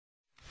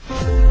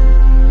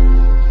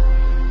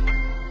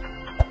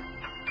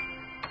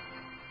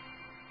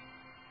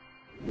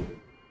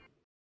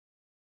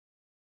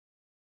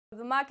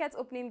the Market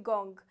Opening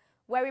Gong,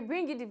 where we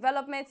bring you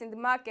developments in the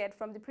market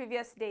from the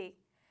previous day.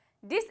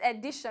 This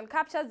edition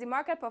captures the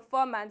market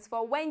performance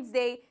for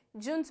Wednesday,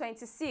 June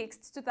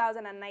 26,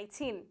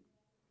 2019.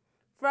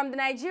 From the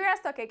Nigerian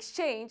Stock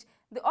Exchange,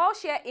 the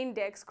all-share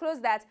index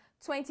closed at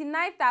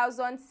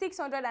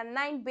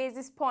 29,609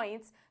 basis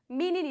points,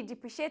 meaning it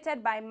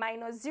depreciated by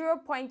minus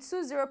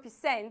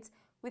 0.20%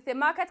 with a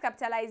market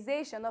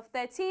capitalization of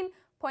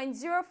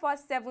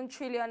 13.047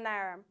 trillion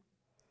naira.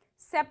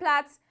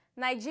 Seplat,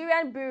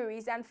 Nigerian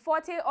breweries and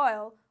Forte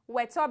Oil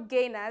were top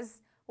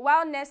gainers,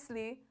 while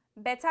Nestle,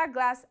 Beta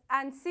Glass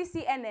and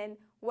CCNN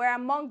were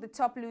among the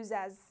top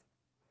losers.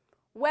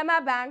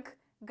 Wema Bank,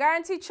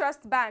 Guarantee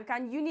Trust Bank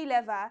and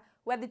Unilever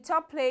were the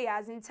top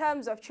players in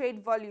terms of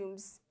trade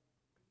volumes.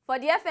 For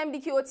the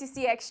FMBQ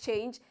OTC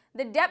exchange,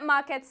 the debt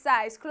market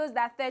size closed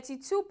at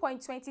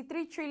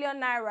 32.23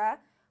 trillion naira,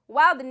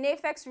 while the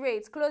NAFEX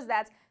rate closed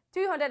at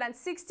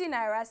 360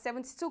 naira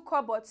 72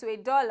 kobo to a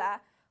dollar,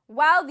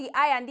 while the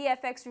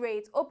I&DFX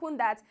rate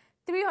opened at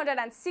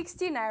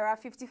 360 naira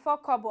 54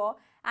 kobo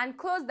and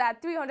closed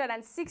at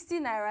 360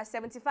 naira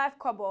 75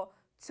 kobo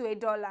to a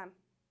dollar.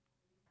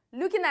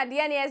 Looking at the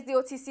NASD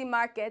OTC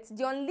market,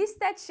 the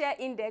unlisted share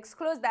index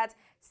closed at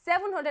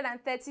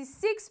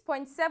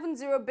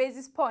 736.70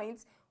 basis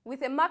points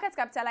with a market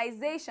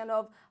capitalization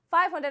of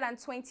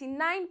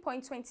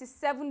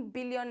 529.27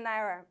 billion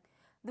naira.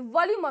 The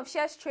volume of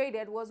shares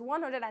traded was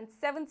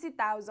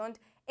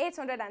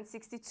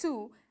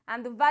 170,862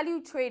 and the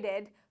value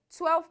traded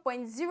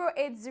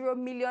 12.080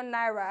 million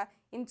naira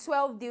in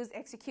 12 deals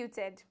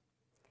executed.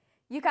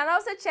 You can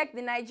also check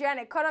the Nigerian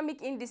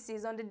economic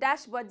indices on the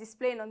dashboard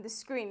displaying on the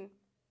screen.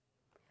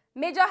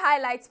 Major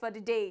highlights for the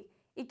day.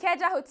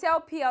 Ikeja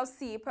Hotel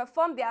PLC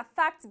performed their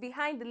facts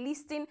behind the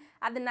listing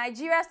at the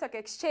Nigeria Stock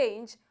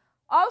Exchange.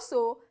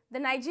 Also, the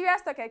Nigeria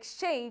Stock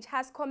Exchange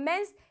has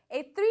commenced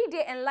a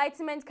 3-day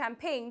enlightenment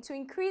campaign to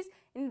increase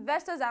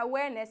investors'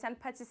 awareness and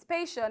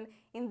participation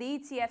in the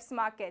ETFs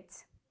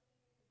market.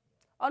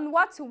 On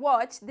what to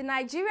watch, the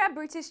Nigeria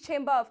British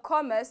Chamber of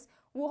Commerce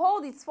will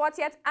hold its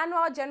 40th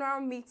annual general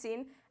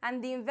meeting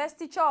and the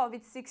investiture of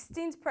its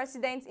 16th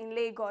president in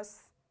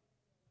Lagos.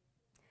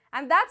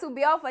 And that will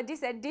be all for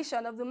this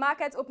edition of the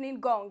Market Opening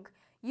Gong.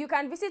 You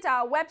can visit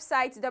our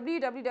website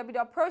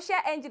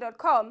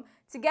www.proshareng.com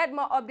to get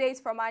more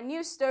updates from our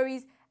news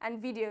stories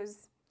and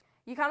videos.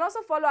 You can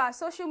also follow our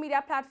social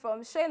media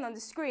platforms showing on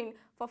the screen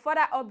for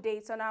further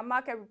updates on our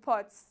market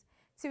reports.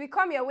 Till we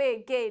come your way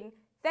again,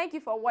 thank you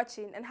for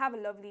watching and have a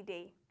lovely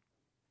day.